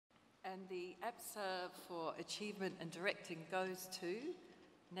And the APSA for Achievement and Directing goes to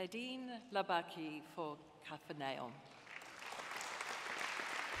Nadine Labaki for Capharnaüm.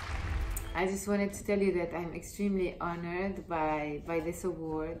 I just wanted to tell you that I'm extremely honored by this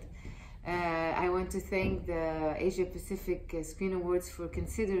award. I want to thank the Asia Pacific Screen Awards for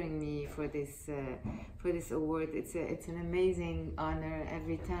considering me for this award. It's an amazing honor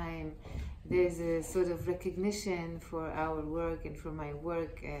every time there's a sort of recognition for our work and for my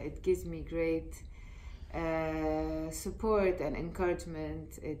work. It gives me great support and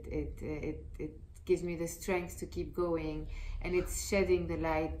encouragement. It gives me the strength to keep going, and it's shedding the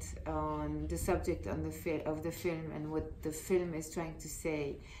light on the subject of the film and what the film is trying to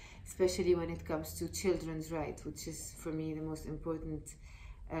say, especially when it comes to children's rights, which is for me the most important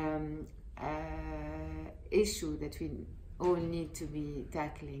issue that we all need to be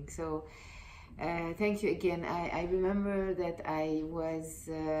tackling. So thank you again. I remember that I was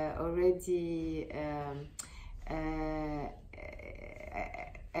already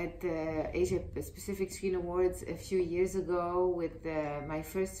at the Asia Pacific Screen Awards a few years ago with my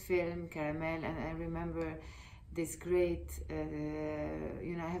first film, Caramel, and I remember this great,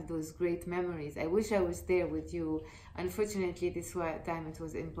 I have those great memories. I wish I was there with you. Unfortunately, this time it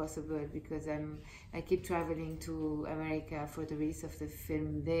was impossible because I keep traveling to America for the release of the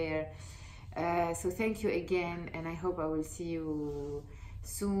film there. So thank you again, and I hope I will see you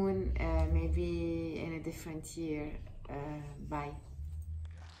soon, maybe in a different year. Bye.